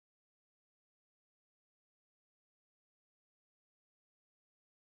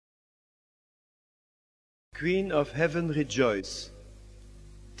Queen of Heaven rejoice.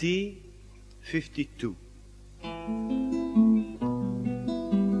 T52.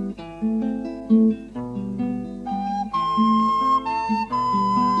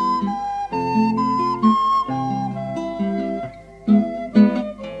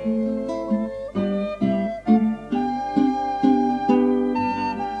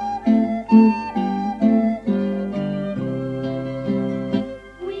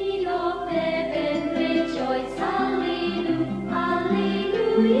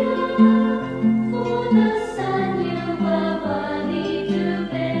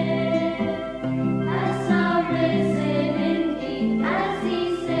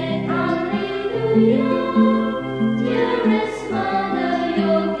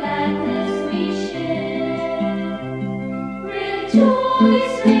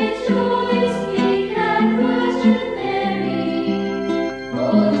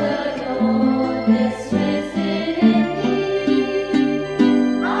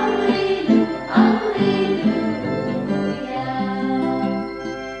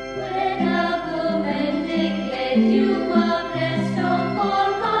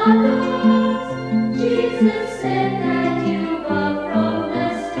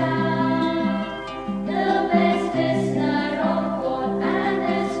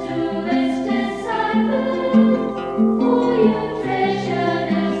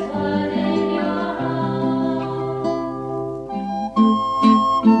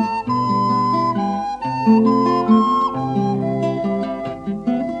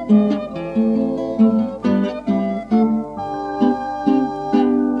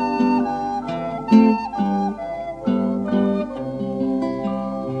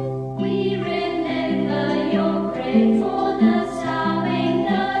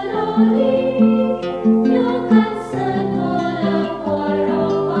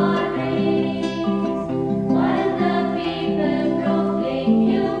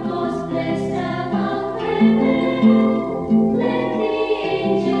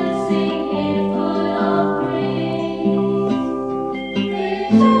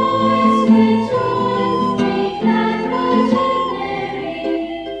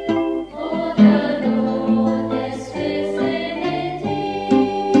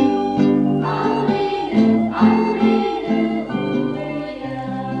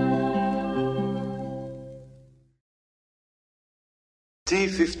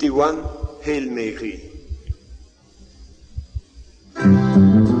 T51, Hail Mary.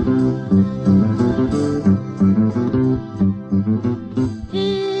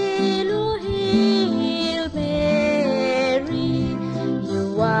 Hail, Hail Mary,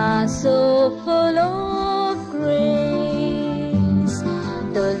 you are so full of grace.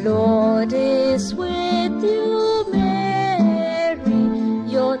 The Lord is with you, Mary,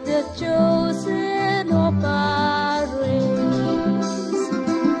 you're the chosen of our race.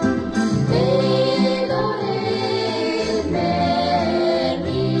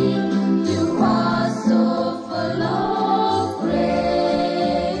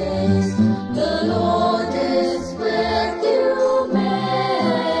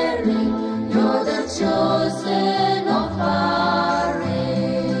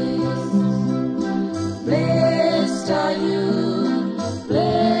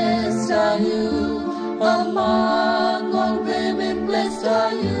 Among all women, blessed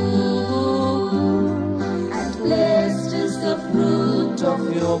are you, and blessed is the fruit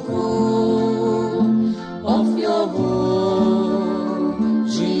of your womb,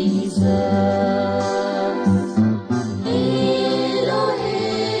 Jesus.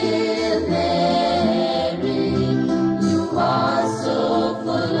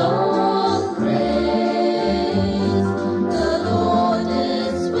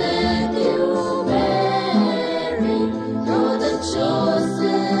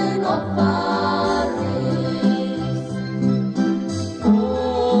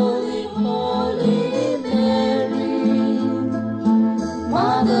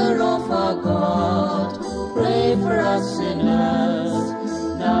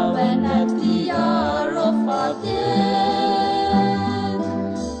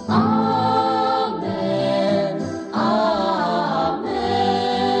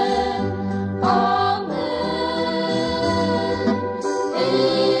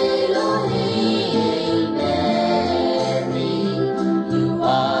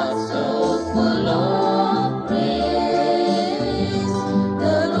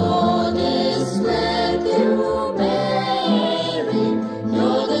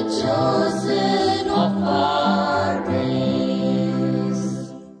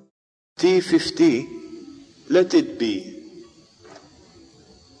 T50, let it be.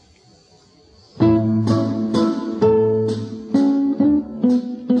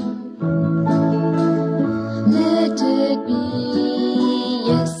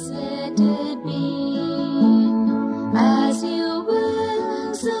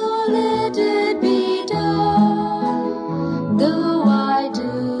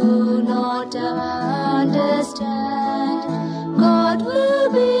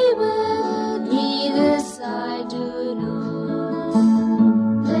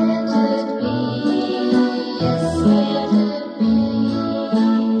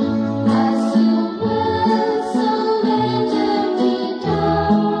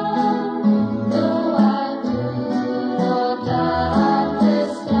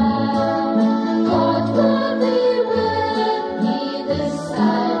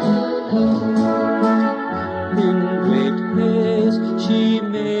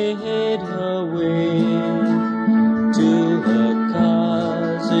 made her way to her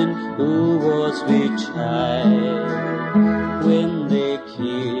cousin who was with child. When they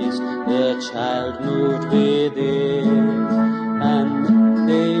kissed, the child moved within, and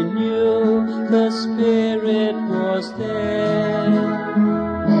they knew the Spirit was there.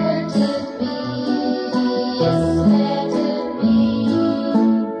 Let it be, yes, let it be,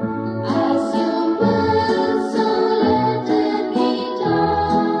 as you will, so let it be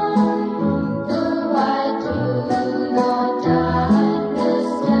done. Though I do not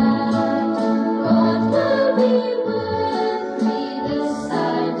understand, God will be with me, this I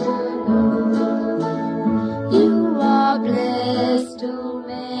do know. You are blessed to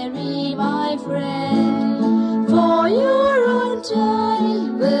marry, my friend, for your own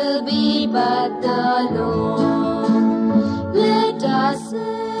child will be but the Lord. Let us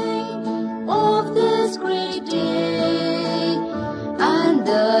sing of this great day, and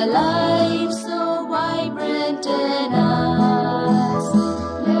the life so vibrant in us.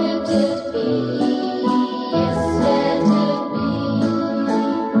 Let it be, yes, let it be,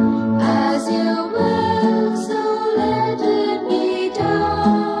 as you will, so let it be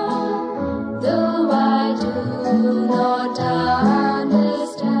done. Though I do not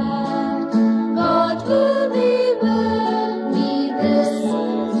understand, God will be with me, this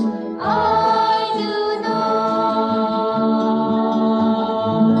I do know.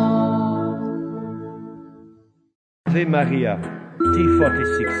 Ave Maria,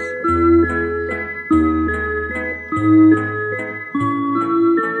 T46.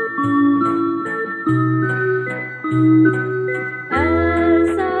 As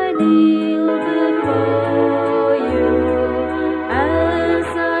I kneel before you, as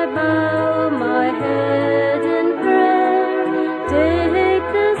I bow my head in prayer, take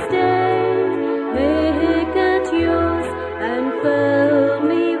this day, make it yours, and fill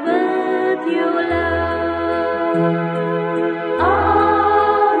me with your love.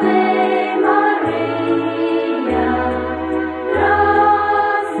 Ave Maria,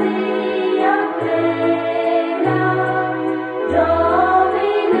 Gracia plena,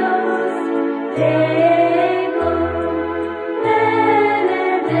 Dominus tecum,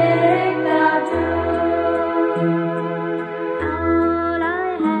 benedicta tu. All I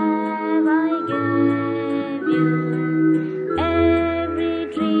have I give you, every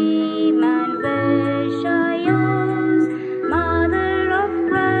dream and wish I yours. Mother of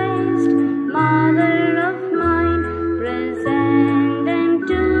Christ, mother of mine, present them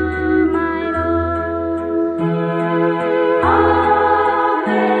to my Lord.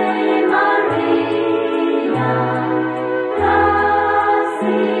 Ave Maria,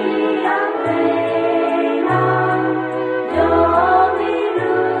 Gracia plena,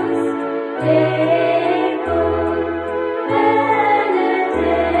 Dominus tecum,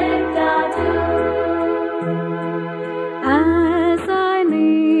 benedicta tu. As I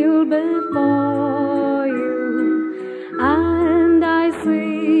kneel before you, and I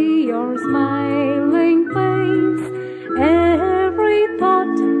see your smiling face, every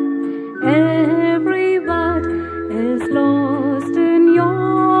thought, every word is lost in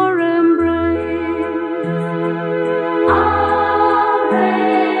your embrace. Ave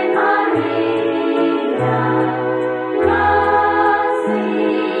Maria,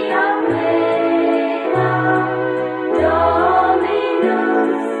 Gracia plena,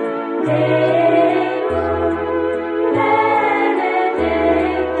 Dominus tecum, benedicta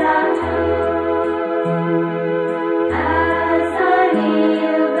tu. As I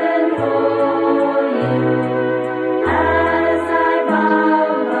kneel before you, as I bow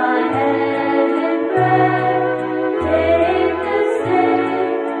my head in prayer, take this day,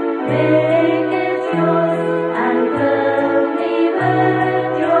 make it yours, and fill me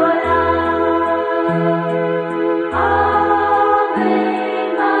with your love. Ave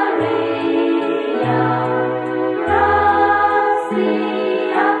Maria, Gracia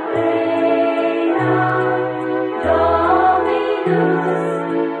plena, Dominus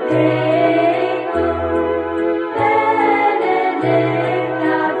tecum, benedicta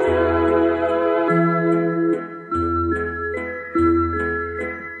tu.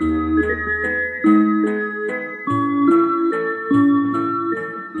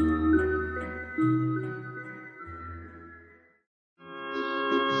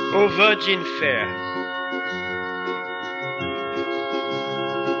 O Virgin fair,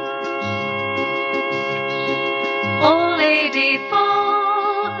 O Lady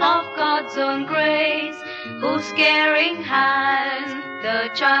full of God's own grace, whose caring hand the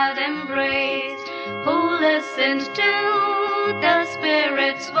child embraced, who listened to the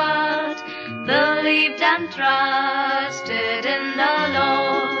Spirit's word, believed and trusted in the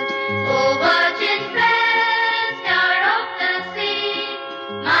Lord.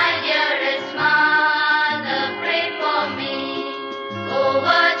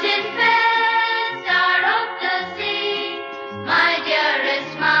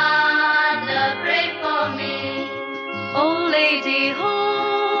 dearest mother, pray for me. O Lady, who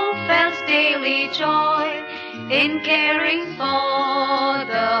felt daily joy in caring for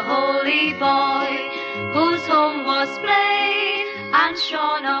the holy boy, whose home was plain and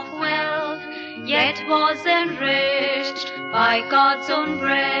shorn of wealth, yet was enriched by God's own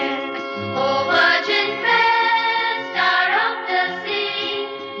bread. O Virgin fair, star of the sea,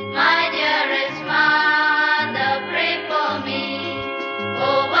 my dearest mother, pray for me.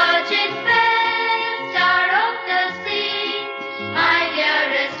 O Virgin fair, star of the sea, my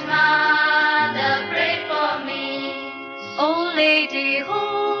dearest mother, pray for me. O Lady, who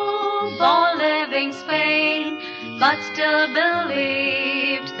bore living Spain, but still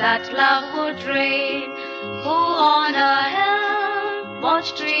believed that love would reign, who on a hill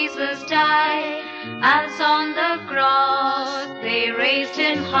watched Jesus die, as on the cross they raised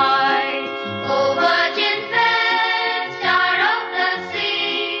him high. O Virgin fair, star of the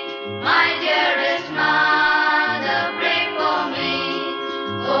sea, my dearest mother, pray for me.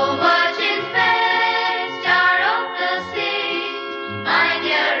 O Virgin fair, star of the sea, my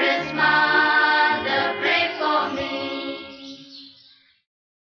dearest mother, pray for me.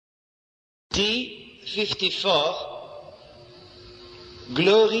 D54.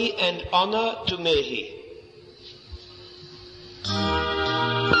 Glory and honor to Mary.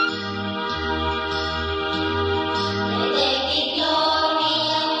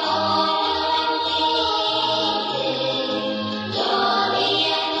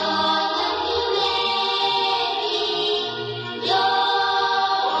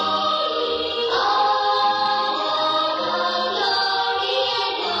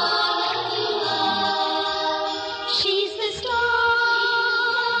 She's the star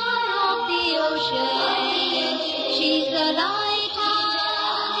of the ocean. She's the light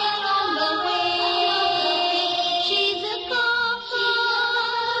along the way. She's the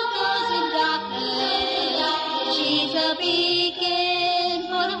comfort those in darkness. She's a beacon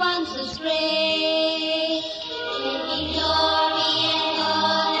for the ones astray. Glory and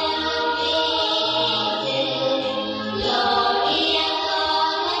honor, glory and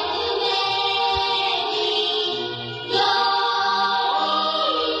honor to Mary.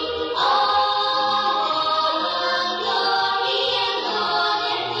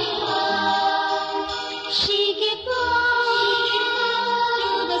 She gave birth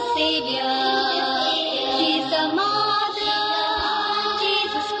to the Savior. She's the mother,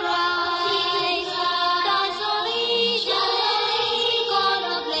 Jesus Christ. Consolation, God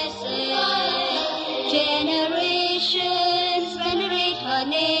of blessed. Generations venerate her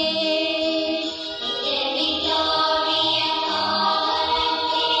name. Glory and honor,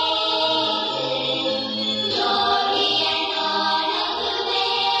 glory and honor to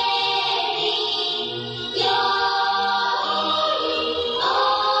Mary.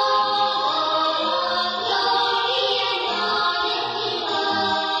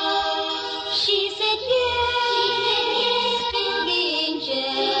 She said yes to the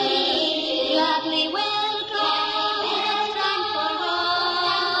angel, gladly welcome and for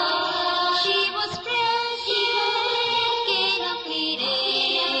all. She was precious, King of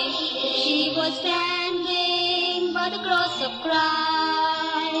pleading. She was standing by the cross of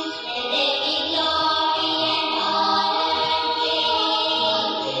Christ. Glory and honor,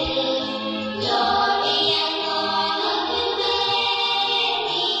 glory and honor to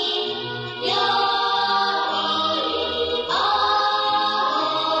Mary.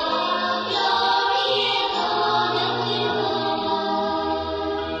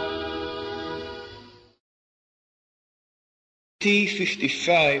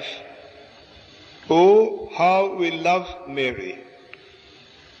 T55. Oh, how we love Mary.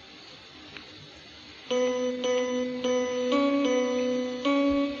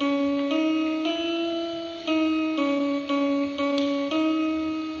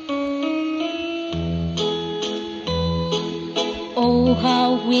 Oh,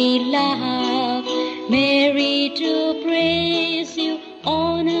 how we love Mary to praise you,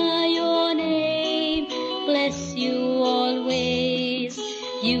 honor your name, bless you always.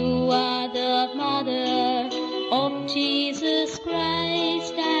 You are the mother of Jesus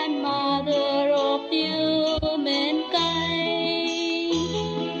Christ and mother of humankind.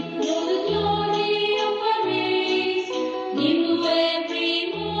 The glory of her race, new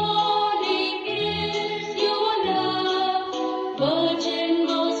every morning is your love. Virgin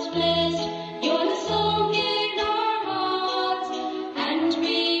most blessed, you're the song in our hearts.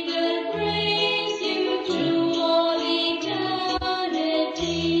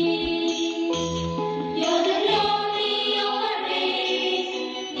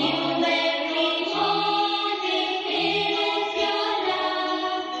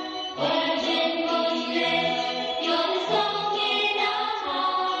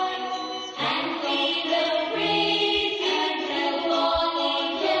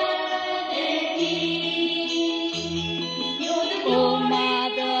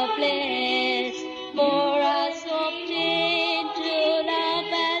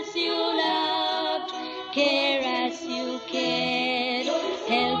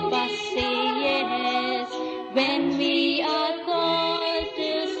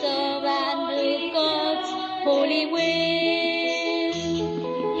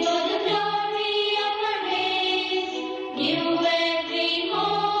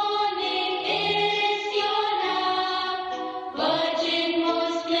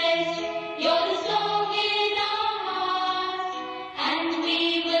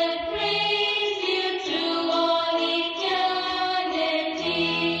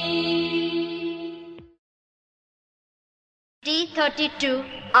 T32,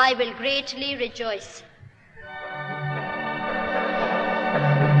 I will greatly rejoice.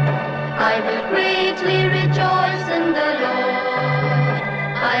 I will greatly rejoice in the Lord.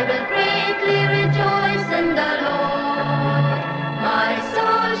 I will greatly rejoice in the Lord. My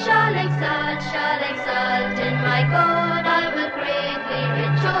soul shall exult in my God. I will greatly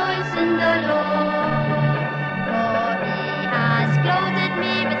rejoice in the Lord. For he has clothed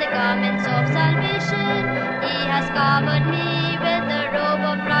me with the garments of salvation. He has covered me with the robe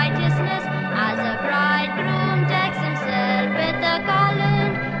of righteousness. As a bridegroom decks himself with a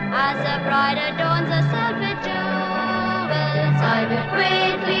garland, as a bride adorns herself with jewels. I will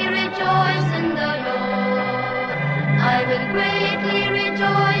greatly rejoice in the Lord. I will greatly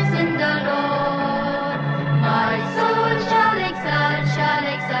rejoice in the Lord. My soul shall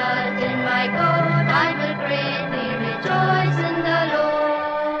exult in my God. I will greatly rejoice in the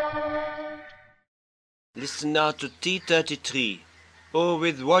Lord. Listen now to T33. Oh,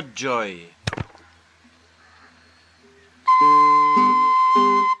 with what joy!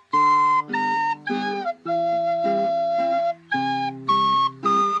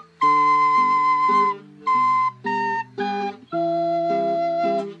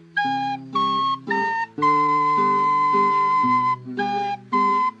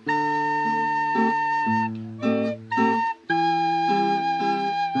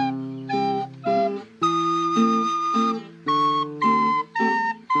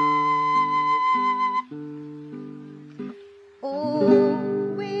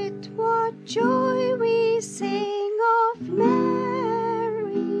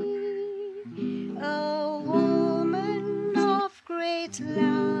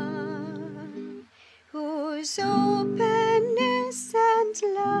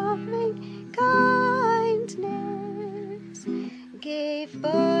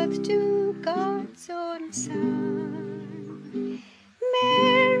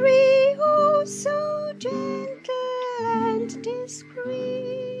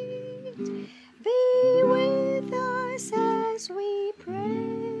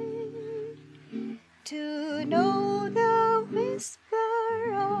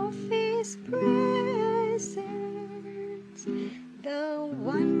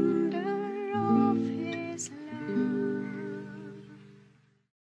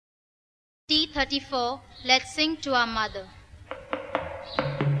 T34, let's sing to our mother.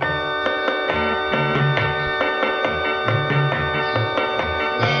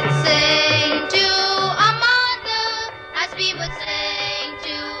 Let's sing to our mother as we would sing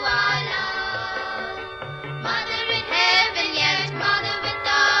to our love. Mother in heaven, yet mother with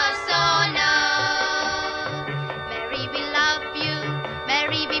us on earth. Mary, we love you.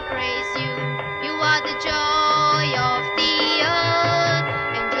 Mary, we praise you. You are the joy of the earth.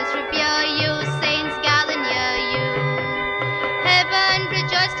 Angels revere you, saints gather near you. Heaven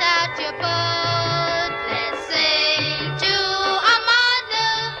rejoiced at your birth. Let's sing to our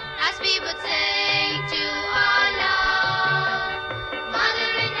mother as we would sing to our love. Mother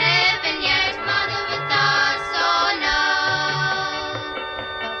in heaven, yet mother with us on earth.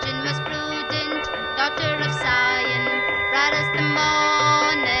 Virgin most prudent, daughter of Zion, bright as the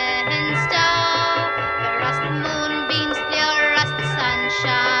morning star, fair as the moonbeams, clear as the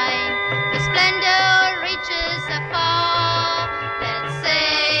sunshine. Your splendor reaches afar. Let's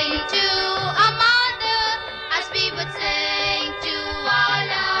sing to our mother as we would sing to our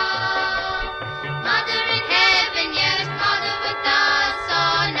love. Mother in heaven, yes, mother with us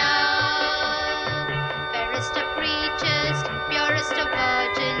on earth. Fairest of creatures, purest of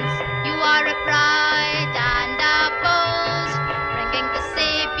virgins, you are a pride and a boast, bringing the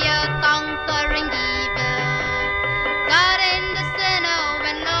Savior, conquering evil, guarding the sinner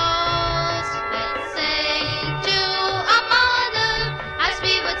when lost. Let's sing to our mother as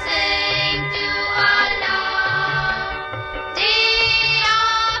we would sing to our love. Day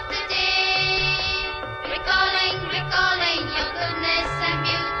after day, recalling your goodness and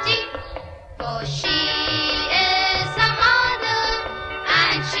beauty, for she is our mother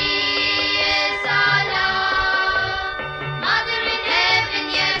and she is our love. Mother in heaven,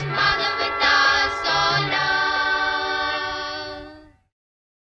 yes, mother with us on earth.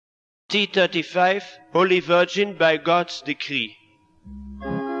 T35, Holy Virgin by God's decree.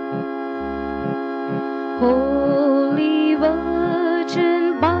 Holy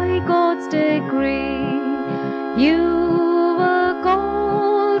Virgin, by God's decree, you were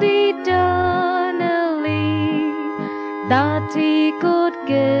called eternally, that he could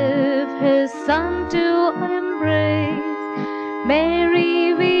give his Son to embrace.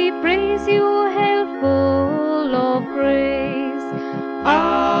 Mary, we praise you, hail full of grace.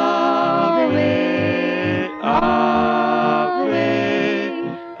 Ave, Ave.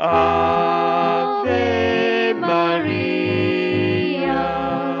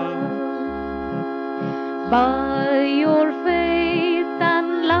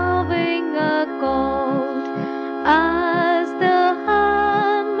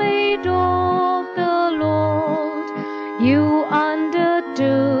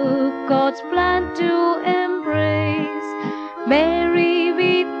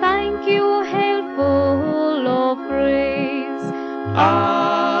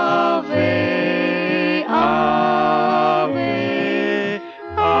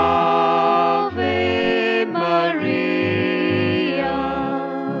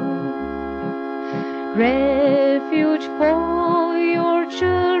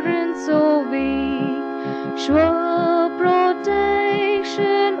 sure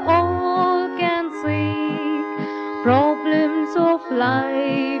protection all can seek. Problems of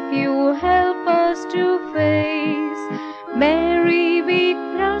life you help us to face. Mary, we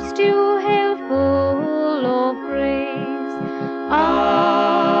trust you, hail full of grace.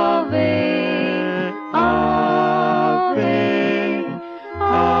 Ave, Ave,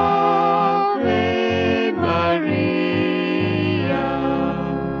 Ave Maria.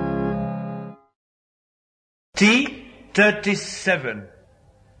 T37.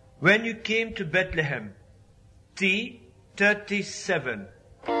 When you came to Bethlehem. T37.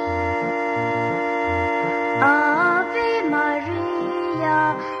 Ave Maria,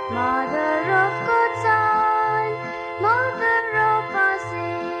 Mother of God Son, Mother of our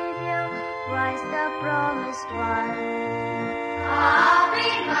Savior, Christ the promised one. Ave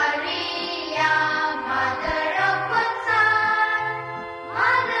Maria, Mother of God Son,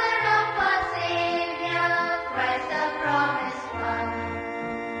 Mother of our Savior, Christ the promised one.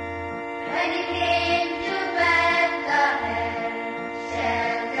 When he came to Bethlehem,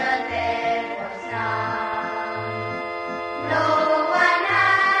 shelter there was none. No one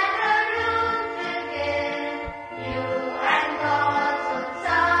had a room to give you and God's own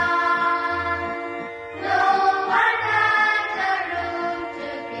Son. No one had a room to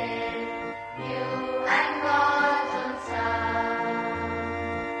give you and God's own Son.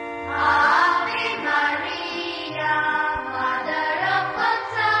 Ave Maria, Mother of God's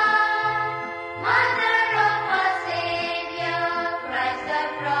Son, Mother of our Savior, Christ the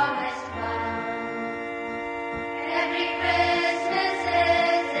promised one. Every Christmas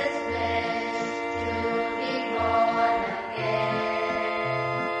is His wish to be born again.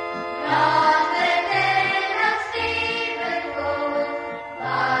 Not within a steeple gold,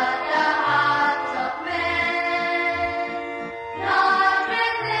 but the hearts of men. Not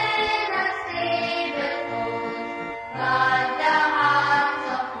within a steeple gold, but the hearts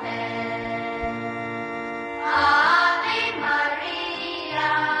of men. Ave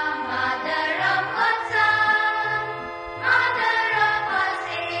Maria, Mother of God's Son, Mother of our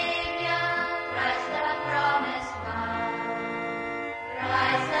Savior, Christ the promised one.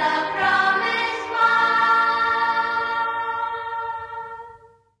 Christ the promised one.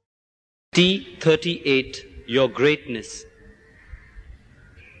 T38. Your greatness.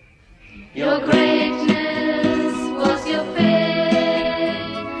 Your greatness was your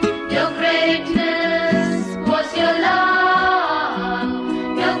faith, your greatness was your love,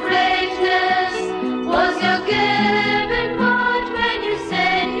 your greatness was your given word when you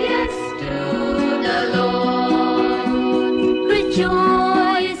said yes to the Lord.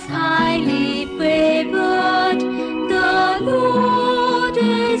 Rejoice, highly favored, the Lord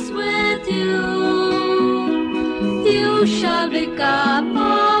is with you. You shall become a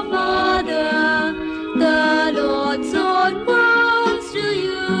father, the Lord's own words to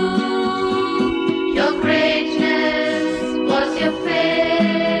you. Your greatness was your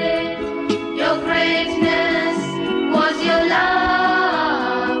faith, your greatness was your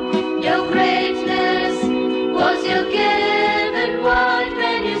love, your greatness was your given word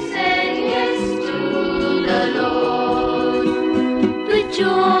when you said yes to the Lord.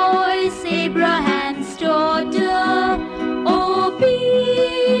 Rejoice, Abraham's daughter,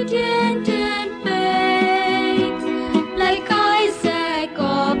 obedient in faith, like Isaac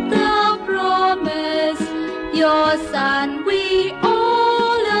of the promise, your son we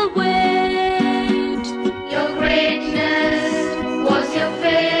all await. Your greatness was your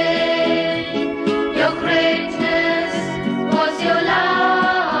faith, your greatness was your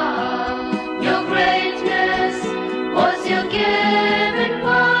love, your greatness was your given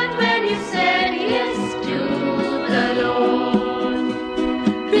word when you said yes to the Lord.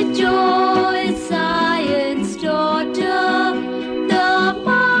 Rejoice, Zion's daughter, the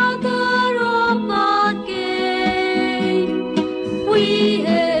mother of our King. We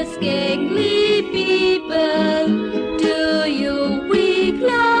as kingly people, to you we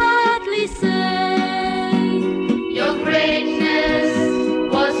gladly sing. Your greatness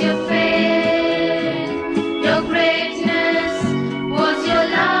was your faith, your greatness was your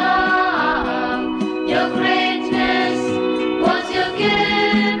love, your greatness was your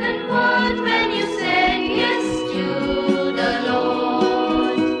given word when you said yes to the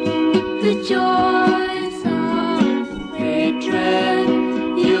Lord. Rejoice, our patron,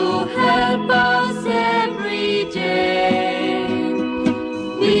 you help us every day.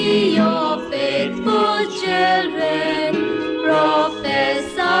 We, your faithful children,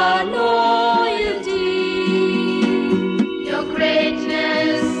 profess our loyalty. Your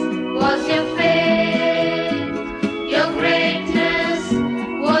greatness was your faith, your greatness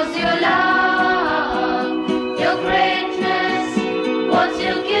was your love,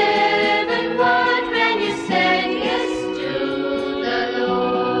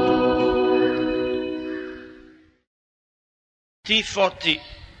 T40,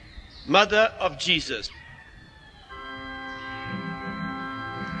 Mother of Jesus.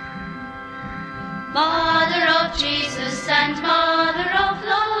 Mother of Jesus and Mother of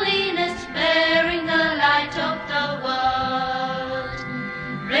lowliness, bearing the light of the world.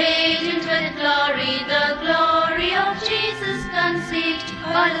 Radiant with glory, the glory of Jesus conceived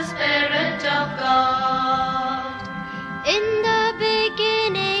by the Spirit of God. In the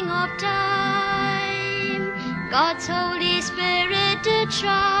beginning of time, God's Holy Spirit did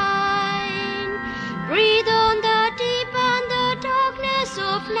shine. Breathe on the deep and the darkness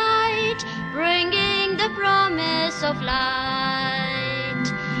of night, bringing the promise of light.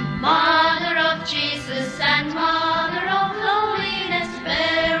 Mother of Jesus and Mother of lowliness,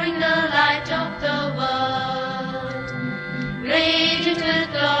 bearing the light of the world. Radiant with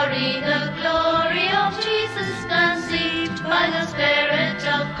glory, the glory of Jesus conceived by the Spirit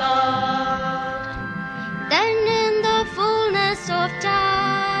of God. Then in the fullness of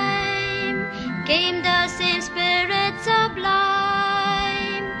time came the same Spirit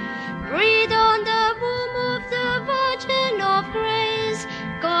sublime. Breathe on the womb of the Virgin of grace,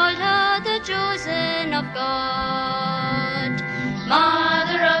 called her the chosen of God.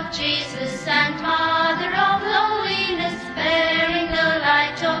 Mother of Jesus and Mother of lowliness, bearing the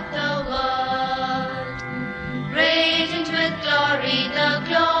light of the world. Radiant with glory, the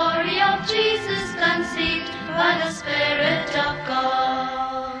glory of Jesus conceived by the Spirit of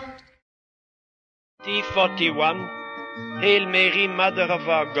God. T41, Hail Mary, Mother of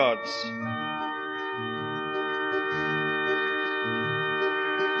our gods.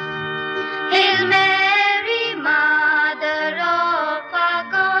 Hail Mary, Mother of our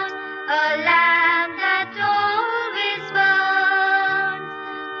God, a lamp that always burns.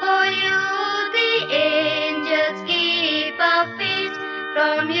 For you the angels keep a feast,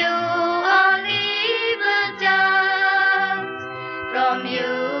 from you all evil turns, from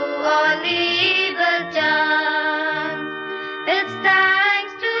you all evil turns. It's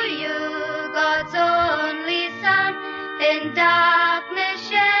thanks to you, God's only Son, in darkness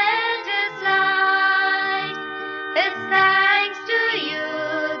shed his light. It's thanks to you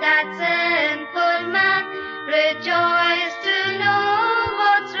that sinful man rejoice to know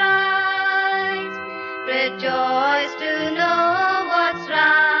what's right. Rejoice to know what's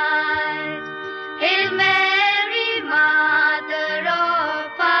right. Hail Mary, Mother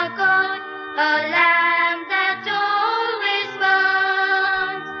of our God, a lamp that always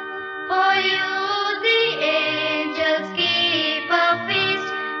burns. For you the angels keep a feast,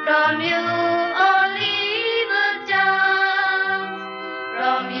 from you all evil turns,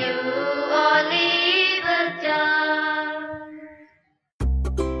 from you all evil